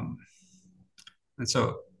and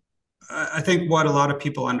so I think what a lot of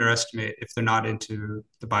people underestimate if they're not into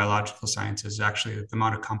the biological sciences is actually the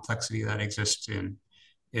amount of complexity that exists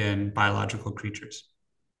in biological creatures.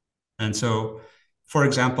 And so, for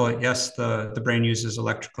example, yes, the brain uses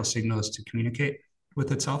electrical signals to communicate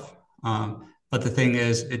with itself. But the thing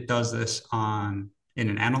is, it does this in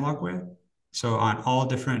an analog way. So on all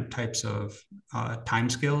different types of time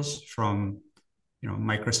scales from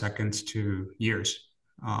microseconds to years.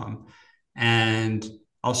 And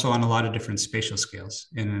also on a lot of different spatial scales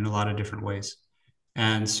in a lot of different ways.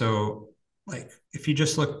 And so, like, if you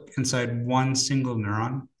just look inside one single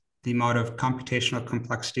neuron, the amount of computational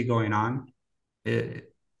complexity going on,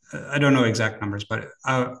 it, I don't know exact numbers, but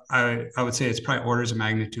I would say it's probably orders of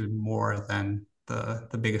magnitude more than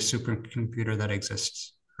the biggest supercomputer that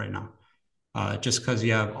exists right now. Just because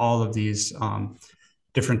you have all of these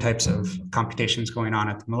different types of computations going on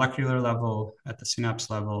at the molecular level, at the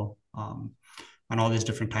synapse level, on all these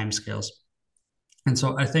different time scales. And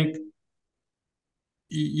so I think,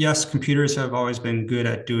 yes, computers have always been good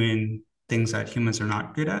at doing things that humans are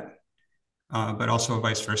not good at, but also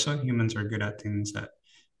vice versa. Humans are good at things that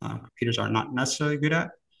computers are not necessarily good at.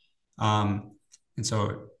 Um, and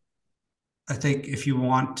so I think if you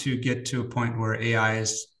want to get to a point where AI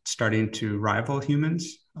is starting to rival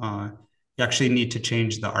humans, you actually need to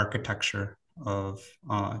change the architecture of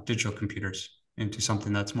digital computers into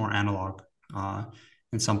something that's more analog,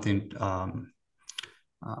 and something uh,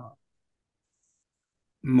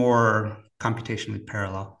 more computationally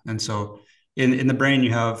parallel. And so in the brain,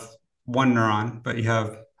 you have one neuron, but you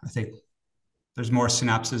have, I think, there's more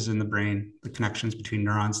synapses in the brain, the connections between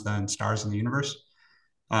neurons than stars in the universe.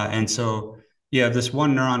 And so you have this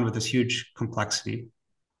one neuron with this huge complexity,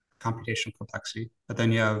 computational complexity, but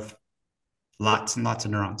then you have lots and lots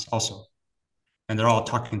of neurons also, and they're all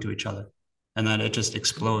talking to each other. And then it just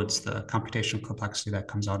explodes the computational complexity that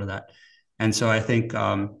comes out of that. And so I think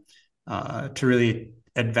to really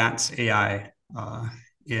advance AI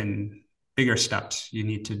in bigger steps, you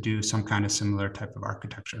need to do some kind of similar type of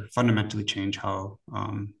architecture, fundamentally change how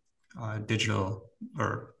digital,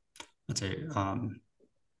 or let's say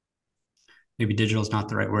maybe digital is not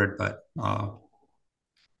the right word, but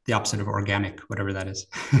the opposite of organic, whatever that is.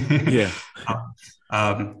 Yeah.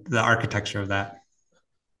 The architecture of that.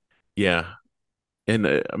 Yeah. And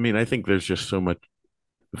I mean, I think there's just so much,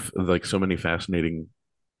 like so many fascinating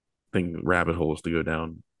rabbit holes to go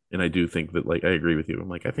down. And I do think that, like, I agree with you. I'm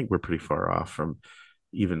like, I think we're pretty far off from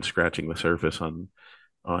even scratching the surface on,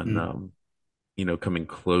 Mm. coming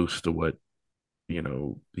close to what,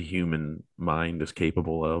 the human mind is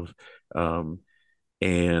capable of. Um,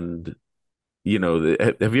 and,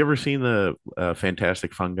 have you ever seen the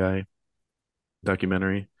Fantastic Fungi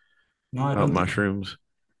documentary No, I about don't think so. mushrooms?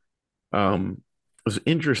 It was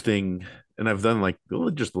interesting, and I've done like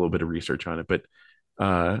just a little bit of research on it, but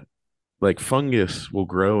uh, like fungus will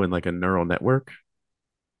grow in like a neural network,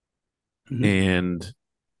 Mhm. and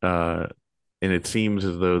uh, and it seems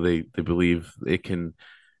as though they believe it can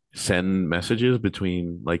send messages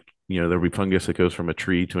between, like, there'll be fungus that goes from a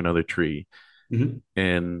tree to another tree, Mhm.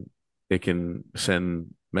 and it can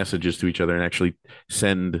send messages to each other and actually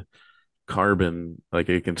send carbon, like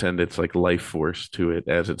it can send its like life force to it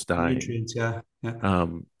as it's dying. Nutrients, yeah. Yeah.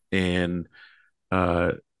 And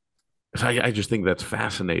uh so I just think that's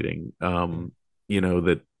fascinating.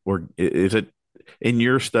 That, or is it in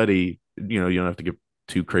your study, you don't have to get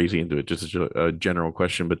too crazy into it, just as a general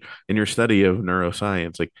question, but in your study of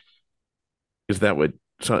neuroscience, like, is that what,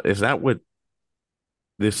 so is that what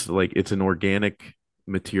this, like, it's an organic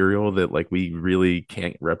material that like we really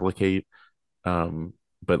can't replicate, um,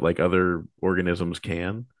 but like other organisms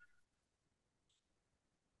can?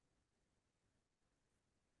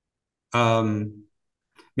 Um,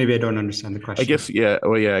 Maybe I don't understand the I question. guess, yeah.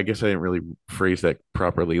 Oh, yeah. I guess I didn't really phrase that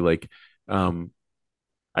properly. Like, um,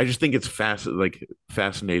 I just think it's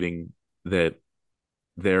fascinating that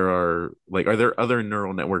are there other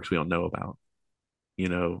neural networks we don't know about, in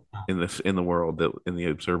the world, that in the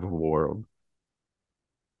observable world?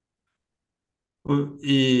 Well,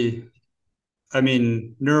 I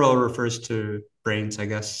mean, neural refers to brains, I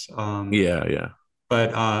guess. Yeah, yeah.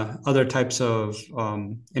 But other types of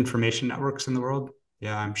information networks in the world,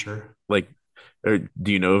 yeah, I'm sure. Like,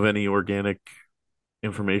 do you know of any organic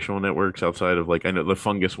informational networks outside of, like, I know the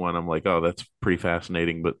fungus one, I'm like, oh, that's pretty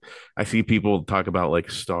fascinating, but I see people talk about like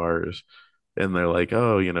stars, and they're like,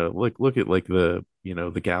 oh, look at like the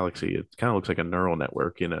galaxy. It kind of looks like a neural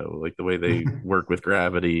network, like the way they work with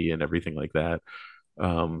gravity and everything like that.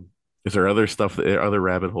 Um, is there other stuff, other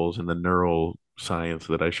rabbit holes in the neural science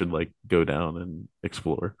that I should like go down and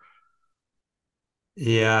explore?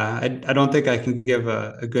 Yeah, I don't think I can give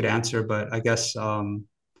a good answer, but I guess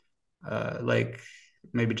like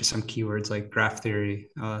maybe just some keywords like graph theory,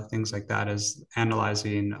 things like that, is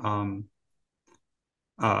analyzing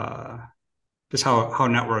uh, just how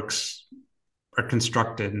networks are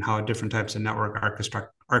constructed and how different types of network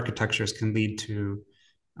architectures can lead to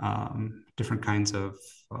different kinds of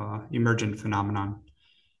emergent phenomenon.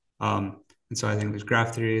 And so I think there's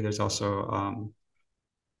graph theory. There's also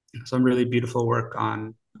some really beautiful work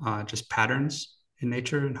on just patterns in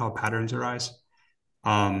nature and how patterns arise.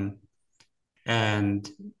 Um, and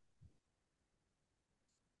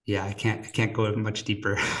yeah, I can't go much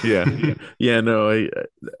deeper. Yeah, yeah. No,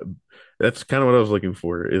 that's kind of what I was looking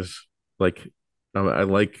for. Is like, I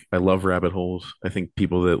love rabbit holes. I think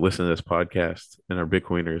people that listen to this podcast and are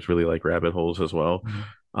Bitcoiners really like rabbit holes as well.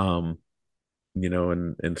 Um,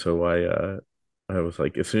 and so I was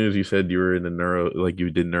like, as soon as you said you were in the like you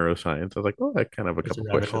did neuroscience, I was like, oh, I kind of have a There's a couple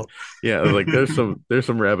rabbit questions. hole. Yeah, I was like, there's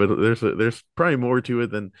some rabbit, there's probably more to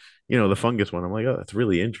it than, the fungus one. I'm like, oh, that's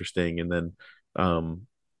really interesting. And then, um,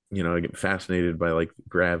 I get fascinated by like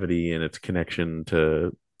gravity and its connection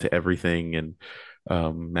to everything, and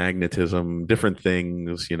magnetism, different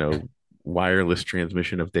things, wireless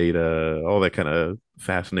transmission of data, all that kind of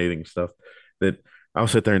fascinating stuff that I'll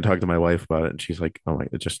sit there and talk to my wife about it, and she's like, "Oh my,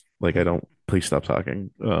 it's just like, I don't. Please stop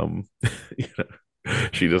talking." You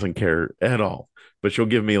she doesn't care at all, but she'll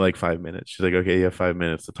give me like 5 minutes. She's like, "Okay, you have 5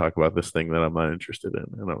 minutes to talk about this thing that I'm not interested in,"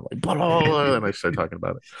 and I'm like, "Blah, blah, blah," and I start talking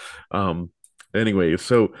about it. Anyway,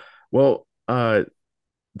 so, well,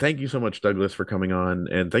 thank you so much, Douglas, for coming on,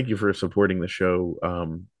 and thank you for supporting the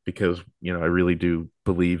show. Because I really do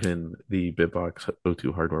believe in the Bitbox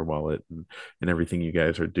O2 hardware wallet, and everything you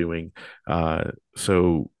guys are doing.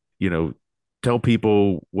 So tell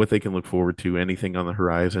people what they can look forward to, anything on the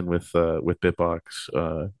horizon with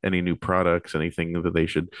Bitbox, any new products, anything that they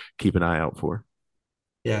should keep an eye out for.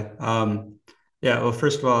 Yeah. Yeah. Well,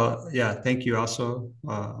 first of all, yeah, thank you also.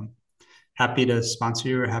 Happy to sponsor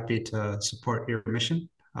you or happy to support your mission.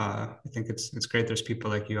 I think it's great. There's people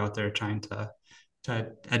like you out there trying to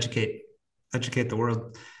educate the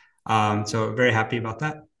world. So very happy about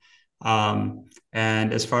that.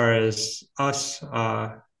 And as far as us,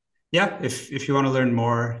 yeah, if you want to learn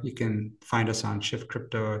more, you can find us on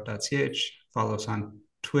shiftcrypto.ch. Follow us on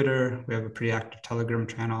Twitter. We have a pretty active Telegram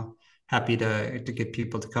channel. Happy to get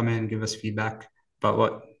people to come in and give us feedback about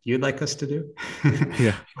what you'd like us to do.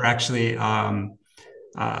 Yeah. We're actually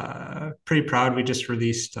pretty proud. We just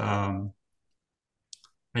released a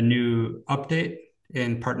new update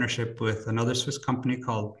in partnership with another Swiss company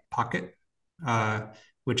called Pocket, uh,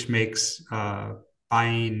 which makes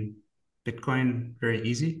buying Bitcoin very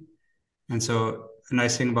easy. And so the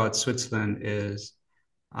nice thing about Switzerland is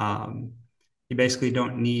um, you basically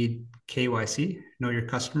don't need KYC, know your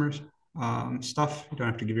customers stuff. You don't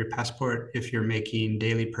have to give your passport if you're making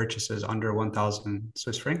daily purchases under 1,000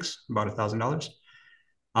 Swiss francs, about $1,000.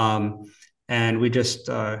 Um, and we just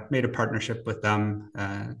made a partnership with them.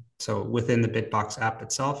 So within the Bitbox app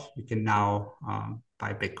itself, you can now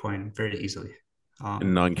buy Bitcoin very easily And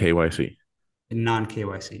um, non KYC. in non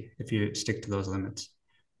KYC if you stick to those limits.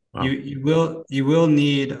 Wow. You will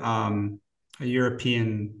need a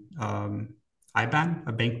European IBAN,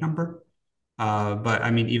 a bank number. But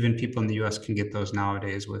I mean, even people in the US can get those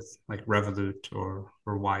nowadays with like Revolut or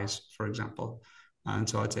Wise, for example. And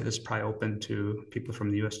so I'd say this is probably open to people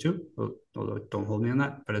from the US too, although don't hold me on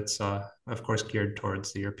that. But it's of course geared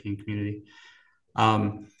towards the European community.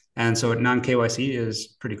 Um, and so non KYC is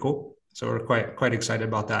pretty cool. So we're quite excited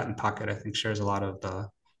about that. And Pocket, I think, shares a lot of the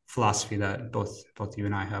philosophy that both you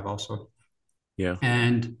and I have also. Yeah.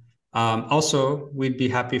 And also, we'd be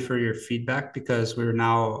happy for your feedback because we're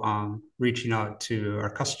now reaching out to our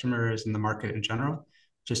customers and the market in general,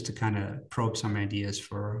 just to kind of probe some ideas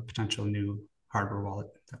for a potential new hardware wallet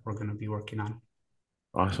that we're going to be working on.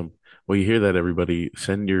 Awesome. Well, you hear that, everybody.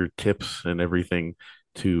 Send your tips and everything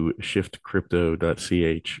to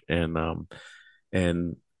shiftcrypto.ch,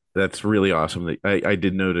 and that's really awesome. That I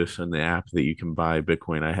did notice in the app that you can buy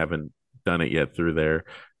Bitcoin. I haven't done it yet through there.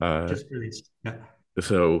 Just released. Yeah.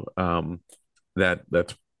 So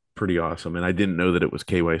that's pretty awesome. And I didn't know that it was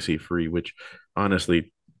KYC free, which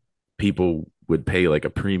honestly people would pay like a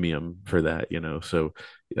premium for that. So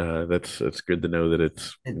that's good to know that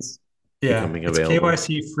it's It's yeah, becoming it's available.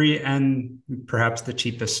 KYC free and perhaps the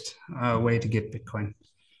cheapest way to get Bitcoin.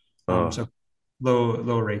 Oh, So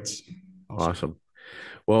low rates also. awesome.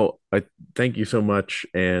 Well, I thank you so much,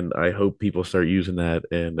 and I hope people start using that.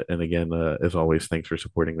 And again, as always, thanks for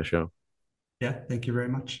supporting the show. Yeah, thank you very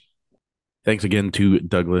much. Thanks again to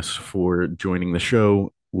Douglas for joining the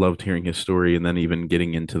show. Loved hearing his story, and then even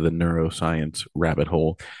getting into the neuroscience rabbit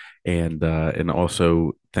hole. And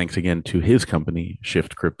also thanks again to his company,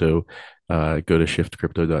 Shift Crypto. Go to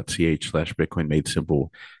shiftcrypto.ch/Bitcoin made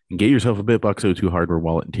simple and get yourself a Bitbox O2 hardware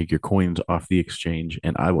wallet and take your coins off the exchange.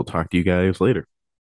 And I will talk to you guys later.